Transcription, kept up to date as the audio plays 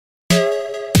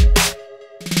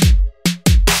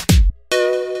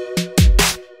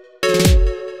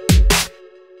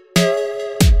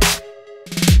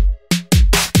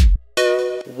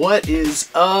What is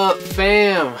up,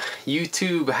 fam?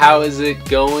 YouTube, how is it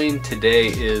going? Today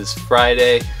is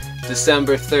Friday,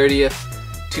 December 30th.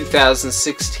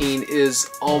 2016 is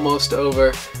almost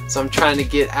over, so I'm trying to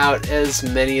get out as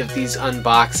many of these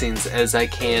unboxings as I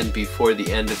can before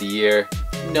the end of the year.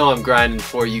 You know I'm grinding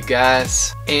for you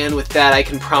guys. And with that, I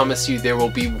can promise you there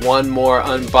will be one more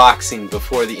unboxing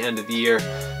before the end of the year.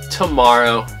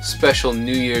 Tomorrow, special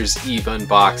New Year's Eve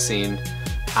unboxing.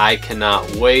 I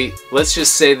cannot wait. Let's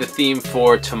just say the theme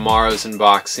for tomorrow's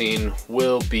unboxing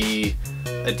will be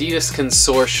Adidas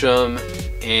Consortium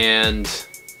and,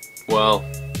 well,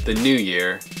 the New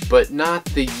Year, but not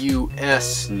the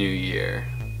US New Year.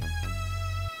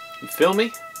 You feel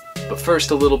me? But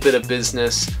first, a little bit of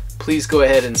business. Please go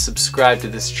ahead and subscribe to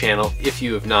this channel if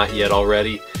you have not yet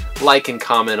already. Like and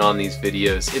comment on these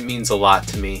videos, it means a lot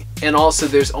to me. And also,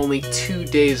 there's only 2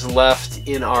 days left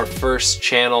in our first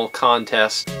channel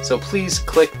contest, so please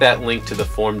click that link to the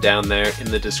form down there in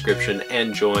the description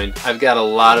and join. I've got a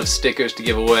lot of stickers to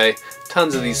give away,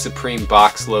 tons of these Supreme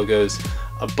box logos,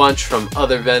 a bunch from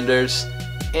other vendors,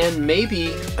 and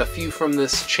maybe a few from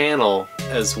this channel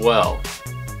as well.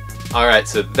 Alright,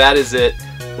 so that is it.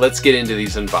 Let's get into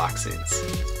these unboxings.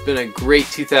 It's been a great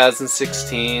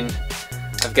 2016.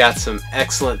 I've got some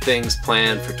excellent things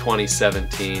planned for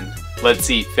 2017. Let's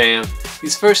eat, fam.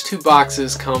 These first 2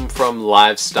 boxes come from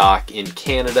Livestock in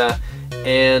Canada,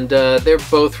 and they're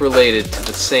both related to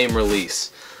the same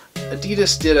release.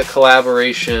 Adidas did a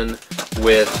collaboration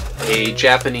with a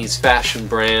Japanese fashion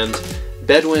brand,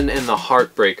 Bedwin and the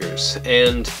Heartbreakers,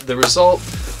 and the result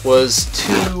was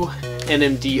 2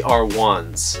 NMD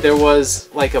R1s. There was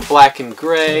like a black and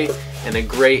gray and a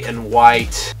gray and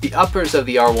white. The uppers of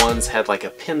the R1s had like a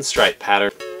pinstripe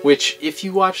pattern, which if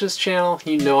you watch this channel,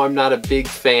 you know I'm not a big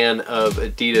fan of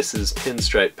Adidas's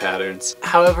pinstripe patterns.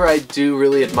 However, I do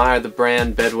really admire the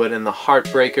brand Bedwin and the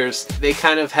Heartbreakers. They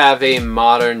kind of have a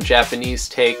modern Japanese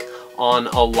take on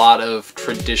a lot of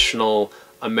traditional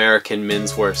American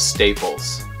menswear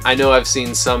staples. I know I've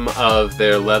seen some of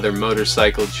their leather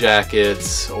motorcycle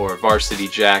jackets or varsity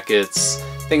jackets,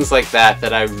 things like that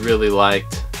that I really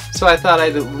liked. So I thought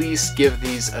I'd at least give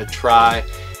these a try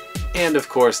and of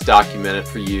course document it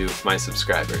for you, my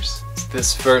subscribers.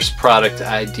 This first product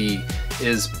ID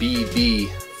is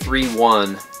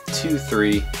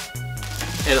BB3123,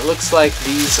 and it looks like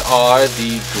these are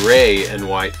the gray and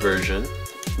white version.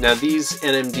 Now these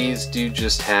NMDs do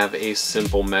just have a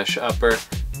simple mesh upper.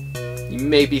 You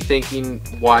may be thinking,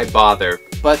 why bother?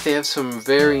 But they have some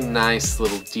very nice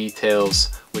little details,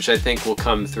 which I think will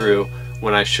come through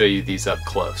when I show you these up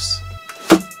close.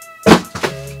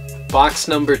 Box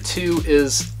number 2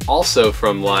 is also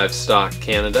from Livestock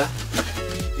Canada.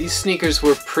 These sneakers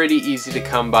were pretty easy to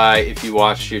come by if you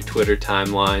watched your Twitter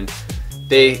timeline.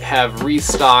 They have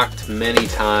restocked many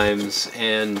times,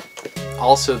 and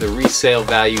also the resale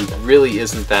value really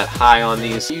isn't that high on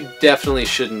these. You definitely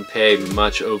shouldn't pay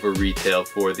much over retail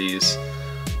for these.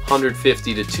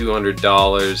 $150 to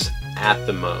 $200 at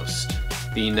the most.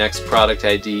 The next product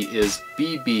ID is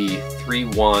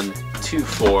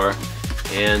BB3124,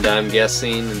 and I'm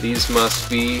guessing these must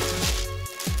be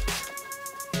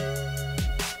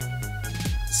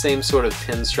same sort of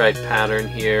pinstripe pattern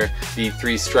here. The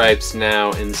 3 stripes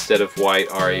now, instead of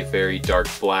white, are a very dark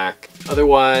black.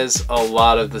 Otherwise, a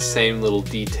lot of the same little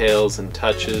details and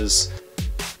touches.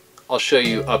 I'll show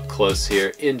you up close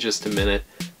here in just a minute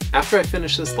after I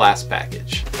finish this last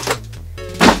package.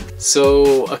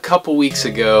 So a couple weeks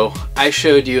ago, I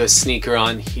showed you a sneaker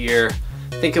on here.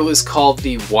 I think it was called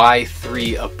the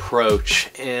Y-3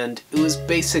 Approach, and it was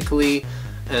basically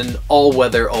an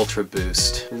all-weather Ultra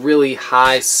Boost. Really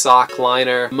high sock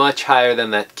liner, much higher than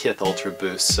that Kith Ultra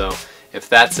Boost, so if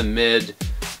that's a mid,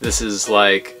 this is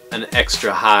like an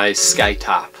extra high sky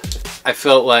top. I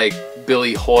felt like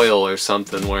Billy Hoyle or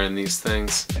something wearing these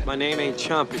things. My name ain't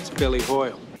Chump, it's Billy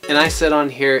Hoyle. And I said on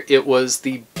here it was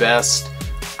the best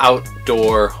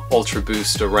outdoor Ultra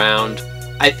Boost around.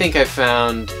 I think I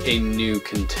found a new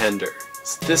contender.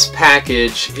 This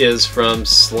package is from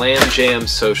Slam Jam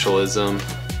Socialism,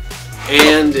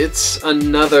 and it's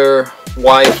another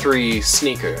Y-3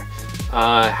 sneaker.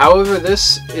 However,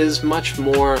 this is much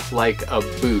more like a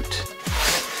boot.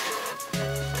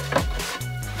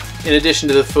 In addition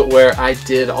to the footwear, I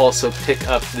did also pick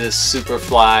up this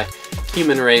Superfly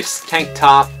Human Race tank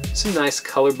top. Some nice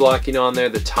color blocking on there.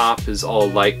 The top is all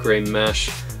light gray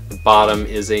mesh. The bottom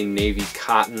is a navy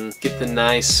cotton. Get the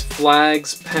nice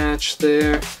flags patch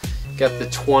there. Got the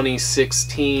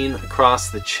 2016 across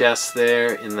the chest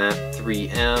there in that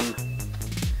 3M.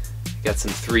 Got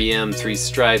some 3M 3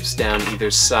 stripes down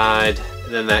either side.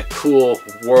 then that cool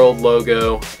world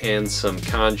logo and some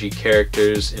kanji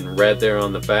characters in red there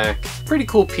on the back. Pretty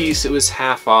cool piece. It was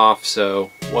half off,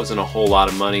 so wasn't a whole lot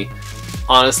of money.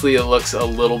 Honestly, it looks a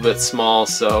little bit small,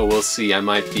 so we'll see. I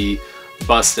might be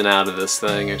busting out of this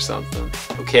thing or something.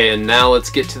 Okay, and now let's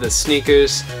get to the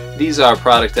sneakers. These are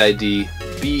product ID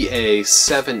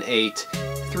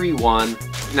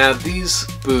BA7831. Now these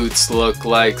boots look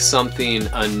like something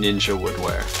a ninja would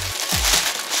wear.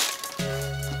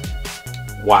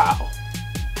 Wow.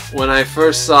 When I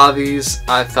first saw these,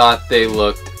 I thought they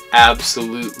looked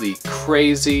absolutely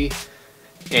crazy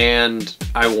and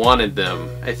I wanted them.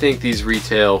 I think these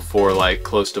retail for like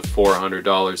close to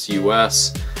 $400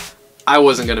 US. I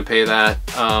wasn't gonna pay that.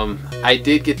 I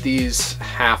did get these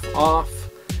half off,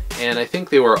 and I think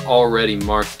they were already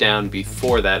marked down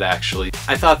before that actually.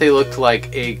 I thought they looked like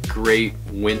a great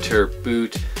winter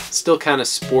boot, still kind of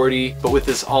sporty, but with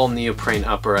this all neoprene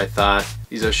upper, I thought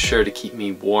these are sure to keep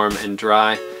me warm and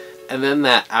dry. And then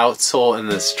that outsole and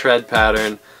this tread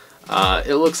pattern,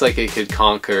 it looks like it could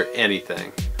conquer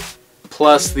anything.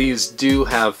 Plus these do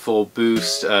have full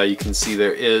boost. You can see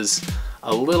there is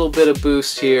a little bit of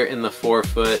boost here in the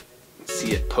forefoot.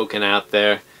 See it poking out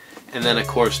there. And then of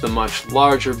course the much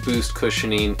larger boost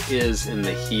cushioning is in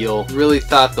the heel. Really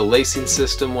thought the lacing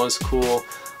system was cool.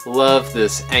 Love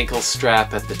this ankle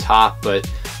strap at the top, but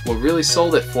what really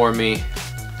sold it for me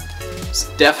was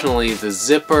definitely the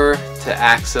zipper to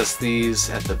access these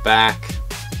at the back.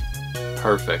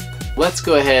 Perfect. Let's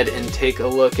go ahead and take a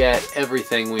look at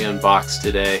everything we unboxed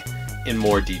today in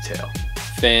more detail.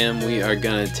 Fam, we are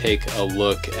gonna take a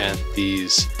look at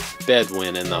these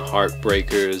Bedwin and the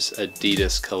Heartbreakers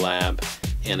Adidas collab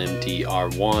NMD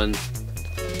R1.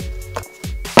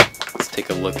 Let's take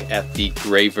a look at the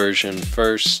gray version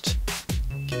first.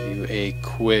 Give you a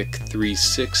quick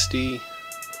 360.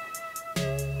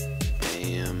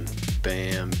 Bam,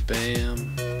 bam,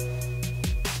 bam.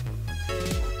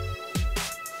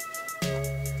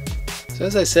 So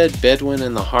as I said, Bedwin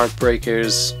and the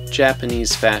Heartbreakers,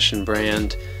 Japanese fashion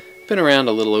brand. Been around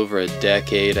a little over a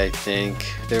decade, I think.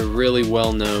 They're really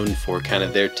well known for kind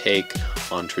of their take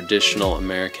on traditional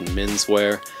American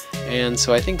menswear, and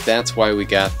so I think that's why we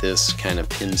got this kind of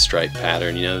pinstripe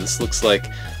pattern. You know, this looks like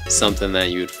something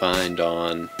that you would find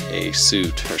on a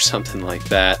suit or something like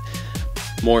that,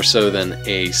 more so than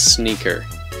a sneaker.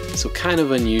 So kind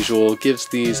of unusual, gives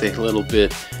these a little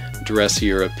bit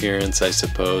dressier appearance, I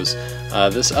suppose.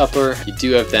 This upper, you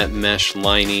do have that mesh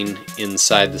lining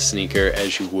inside the sneaker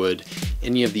as you would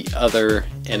any of the other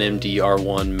NMD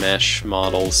R1 mesh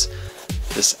models.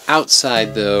 This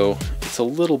outside though, it's a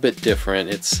little bit different.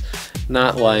 It's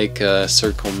not like a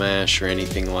circle mesh or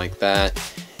anything like that.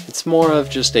 It's more of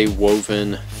just a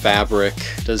woven fabric.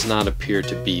 Does not appear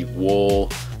to be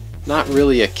wool. Not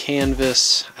really a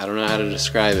canvas. I don't know how to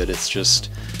describe it. It's just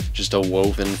a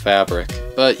woven fabric,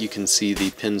 but you can see the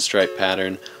pinstripe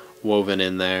pattern woven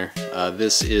in there.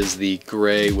 This is the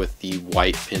gray with the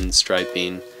white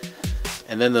pinstriping,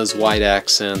 and then those white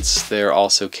accents, they're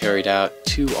also carried out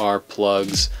to our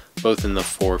plugs, both in the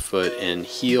forefoot and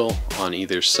heel on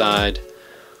either side.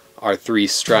 Our three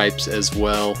stripes as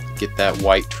well get that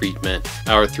white treatment.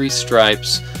 Our three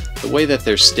stripes, the way that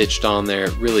they're stitched on there,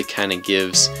 really kind of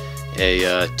gives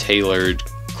a tailored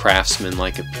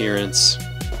craftsman-like appearance.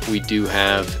 We do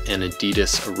have an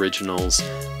Adidas Originals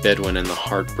Bedwin and the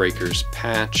Heartbreakers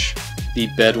patch. The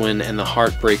Bedwin and the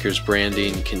Heartbreakers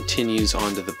branding continues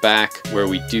onto the back, where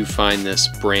we do find this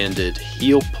branded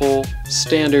heel pull.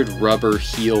 Standard rubber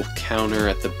heel counter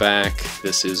at the back.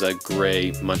 This is a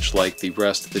gray, much like the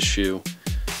rest of the shoe.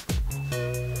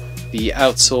 The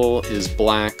outsole is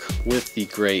black with the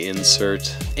gray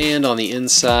insert. And on the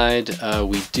inside,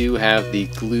 we do have the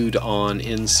glued on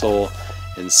insole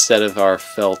instead of our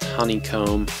felt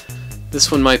honeycomb. This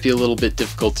one might be a little bit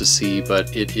difficult to see,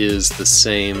 but it is the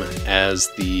same as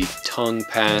the tongue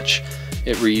patch.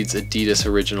 It reads Adidas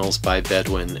Originals by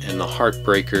Bedwin and the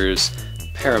Heartbreakers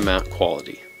Paramount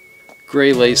Quality.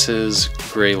 Gray laces,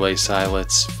 gray lace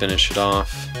eyelets finish it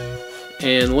off.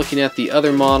 And looking at the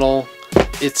other model,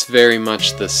 it's very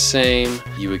much the same.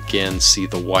 You again see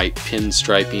the white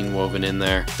pinstriping woven in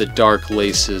there, the dark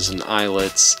laces and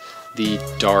eyelets, the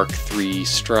dark three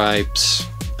stripes,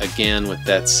 again with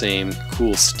that same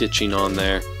cool stitching on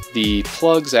there. The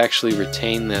plugs actually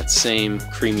retain that same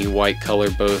creamy white color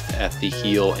both at the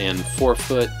heel and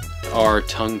forefoot. Our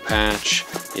tongue patch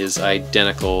is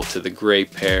identical to the gray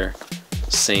pair.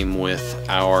 Same with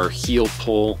our heel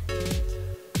pull.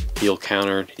 Heel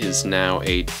counter is now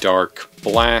a dark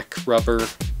black rubber.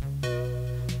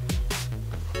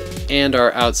 And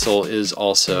our outsole is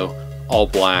also all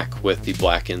black with the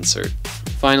black insert.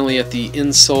 Finally, at the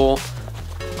insole,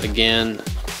 again,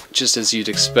 just as you'd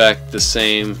expect, the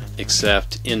same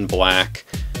except in black,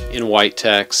 in white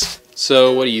text.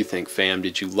 So what do you think, fam?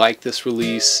 Did you like this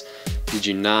release? Did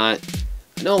you not?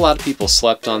 I know a lot of people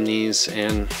slept on these,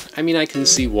 and I mean, I can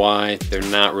see why. They're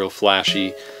not real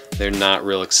flashy, they're not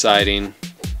real exciting,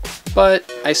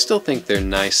 but I still think they're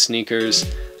nice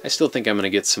sneakers. I still think I'm going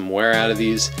to get some wear out of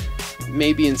these,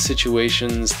 maybe in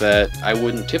situations that I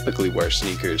wouldn't typically wear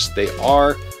sneakers. They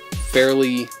are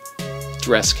fairly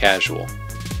dress casual.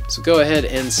 So go ahead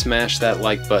and smash that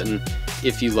like button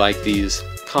if you like these.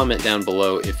 Comment down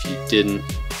below if you didn't.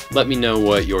 Let me know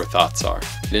what your thoughts are.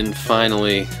 And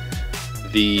finally,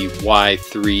 the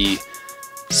Y-3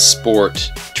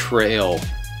 Sport Trail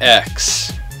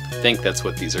X. I think that's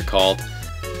what these are called.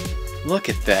 Look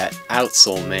at that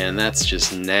outsole, man. That's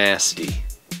just nasty.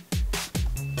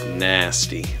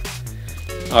 Nasty.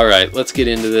 Alright, let's get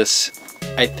into this.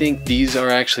 I think these are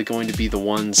actually going to be the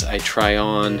ones I try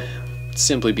on,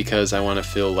 simply because I want to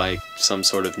feel like some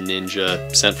sort of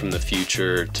ninja sent from the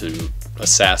future to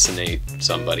assassinate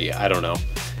somebody. I don't know.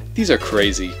 These are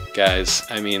crazy, guys.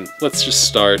 I mean, let's just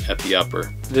start at the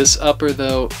upper. This upper,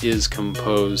 though, is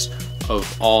composed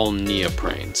of all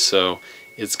neoprene, so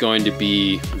it's going to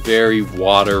be very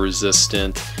water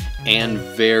resistant and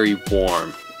very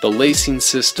warm. The lacing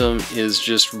system is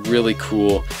just really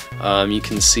cool. You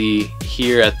can see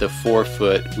here at the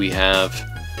forefoot we have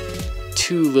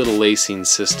two little lacing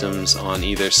systems on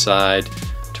either side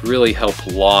to really help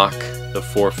lock the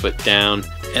forefoot down.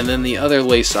 And then the other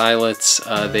lace eyelets,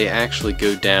 they actually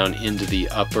go down into the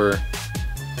upper.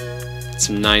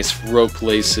 Some nice rope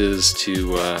laces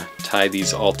to tie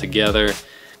these all together.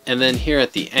 And then here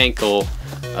at the ankle,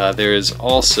 there is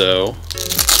also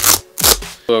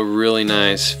a really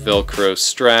nice Velcro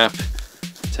strap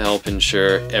to help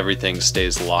ensure everything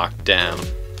stays locked down.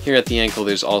 Here at the ankle,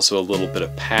 there's also a little bit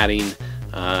of padding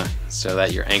so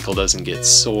that your ankle doesn't get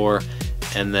sore.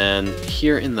 And then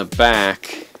here in the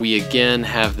back, we again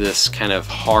have this kind of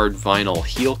hard vinyl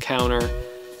heel counter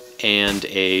and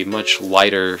a much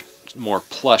lighter, more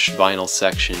plush vinyl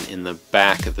section in the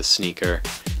back of the sneaker.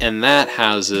 And that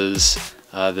houses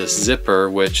this zipper,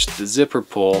 which the zipper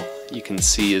pull you can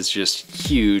see is just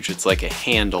huge. It's like a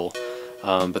handle,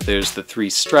 but there's the 3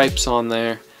 stripes on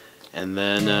there, and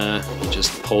then you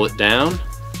just pull it down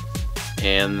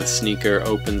and the sneaker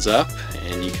opens up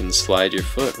and you can slide your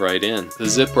foot right in. The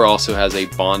zipper also has a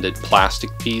bonded plastic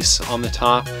piece on the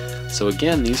top, so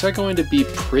again, these are going to be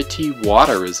pretty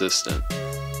water resistant.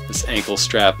 This ankle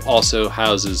strap also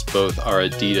houses both our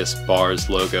Adidas bars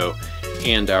logo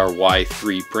and our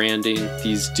Y-3 branding.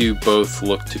 These do both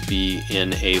look to be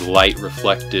in a light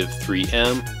reflective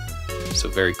 3M, so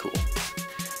very cool.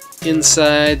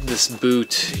 Inside this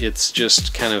boot, it's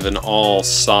just kind of an all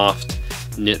soft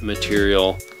knit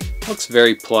material. Looks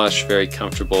very plush, very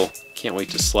comfortable. Can't wait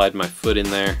to slide my foot in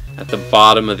there. At the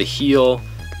bottom of the heel,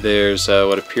 there's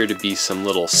what appear to be some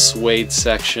little suede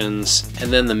sections,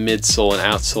 and then the midsole and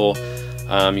outsole.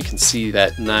 You can see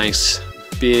that nice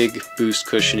big boost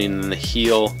cushioning in the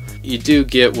heel. You do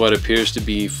get what appears to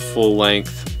be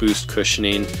full-length boost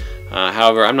cushioning.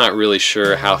 However, I'm not really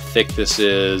sure how thick this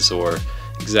is or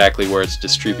exactly where it's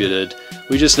distributed.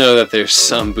 We just know that there's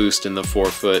some boost in the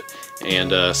forefoot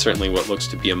and certainly what looks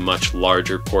to be a much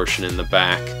larger portion in the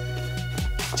back.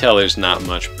 Tell there's not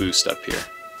much boost up here.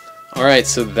 Alright,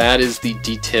 so that is the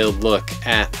detailed look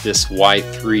at this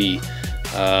Y-3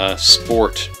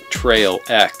 Sport Trail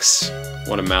X.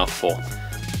 What a mouthful.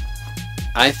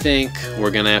 I think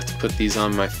we're gonna have to put these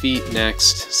on my feet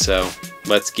next, so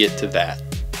let's get to that.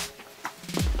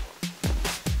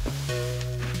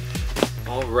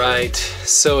 Alright,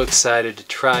 so excited to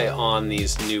try on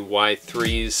these new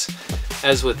Y-3s.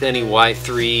 As with any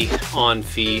Y-3 on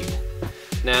feet,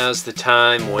 now's the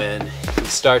time when you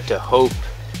start to hope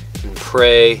and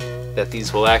pray that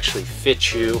these will actually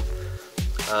fit you,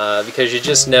 because you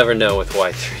just never know with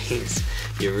Y-3s.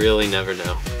 You really never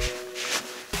know.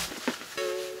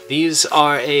 These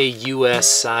are a US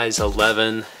size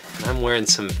 11, and I'm wearing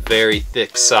some very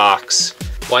thick socks.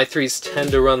 Y-3s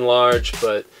tend to run large,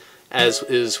 but as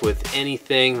is with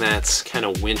anything that's kind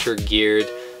of winter geared,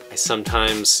 I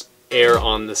sometimes err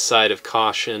on the side of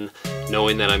caution,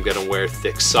 knowing that I'm going to wear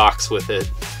thick socks with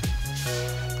it.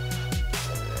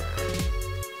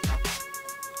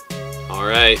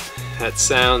 Alright, that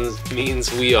sound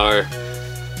means we are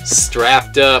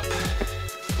strapped up.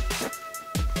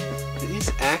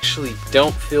 These actually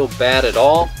don't feel bad at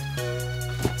all.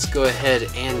 Let's go ahead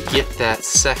and get that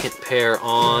second pair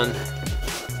on.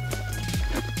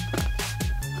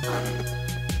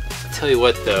 I'll tell you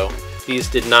what though, these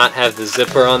did not have the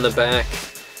zipper on the back.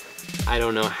 I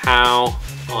don't know how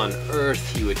on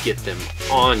earth you would get them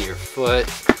on your foot.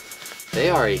 They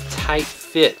are a tight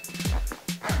fit.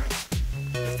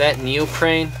 That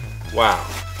neoprene, wow,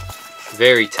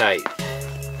 very tight.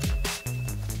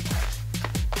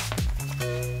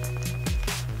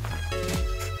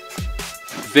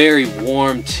 Very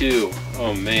warm too.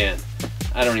 Oh man,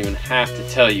 I don't even have to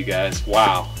tell you guys.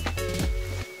 Wow.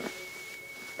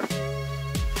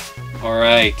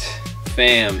 Alright,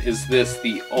 fam, is this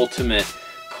the ultimate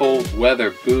cold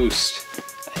weather boost?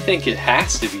 I think it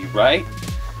has to be, right?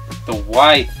 The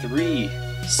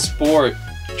Y-3 Sport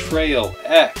Trail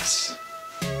X.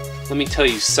 Let me tell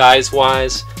you,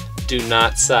 size-wise, do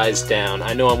not size down.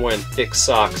 I know I'm wearing thick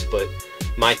socks, but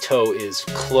my toe is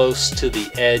close to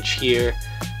the edge here.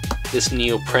 This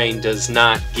neoprene does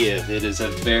not give. It is a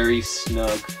very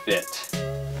snug fit.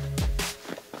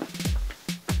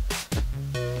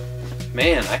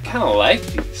 Man, I kind of like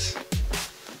these.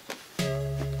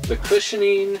 The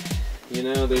cushioning, you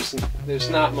know, there's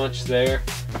not much there.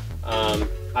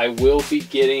 I will be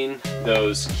getting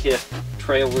those Kith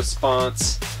Trail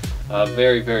Response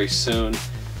very, very soon.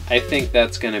 I think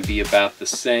that's going to be about the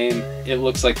same. It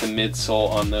looks like the midsole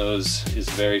on those is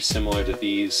very similar to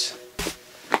these.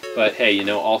 But hey, you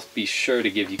know, I'll be sure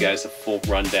to give you guys a full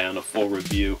rundown, a full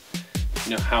review.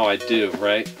 You know how I do,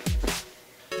 right?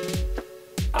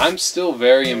 I'm still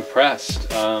very impressed.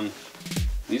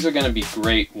 These are going to be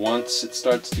great once it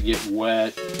starts to get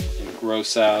wet and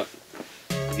gross out.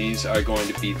 These are going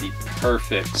to be the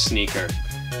perfect sneaker.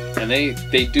 And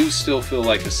they do still feel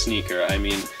like a sneaker. I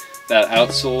mean, that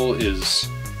outsole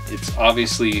it's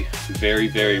obviously very,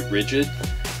 very rigid,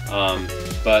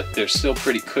 but they're still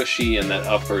pretty cushy, and that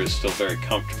upper is still very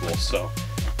comfortable. So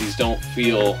these don't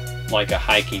feel like a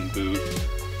hiking boot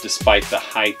despite the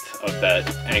height of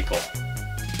that ankle.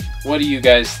 What do you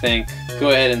guys think?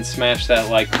 Go ahead and smash that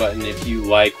like button if you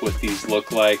like what these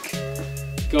look like.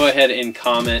 Go ahead and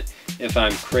comment if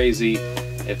I'm crazy,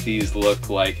 if these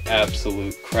look like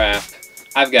absolute crap.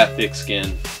 I've got thick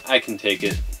skin. I can take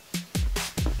it.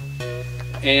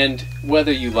 And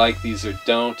whether you like these or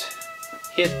don't,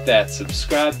 hit that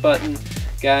subscribe button.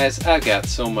 Guys, I've got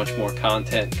so much more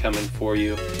content coming for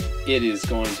you. It is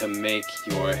going to make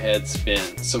your head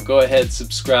spin. So go ahead,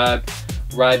 subscribe.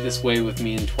 Ride this way with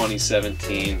me in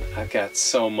 2017. I've got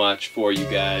so much for you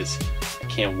guys. I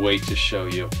can't wait to show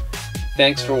you.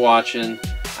 Thanks for watching.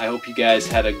 I hope you guys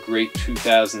had a great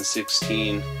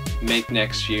 2016. Make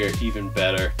next year even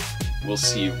better. We'll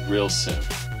see you real soon.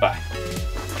 Bye.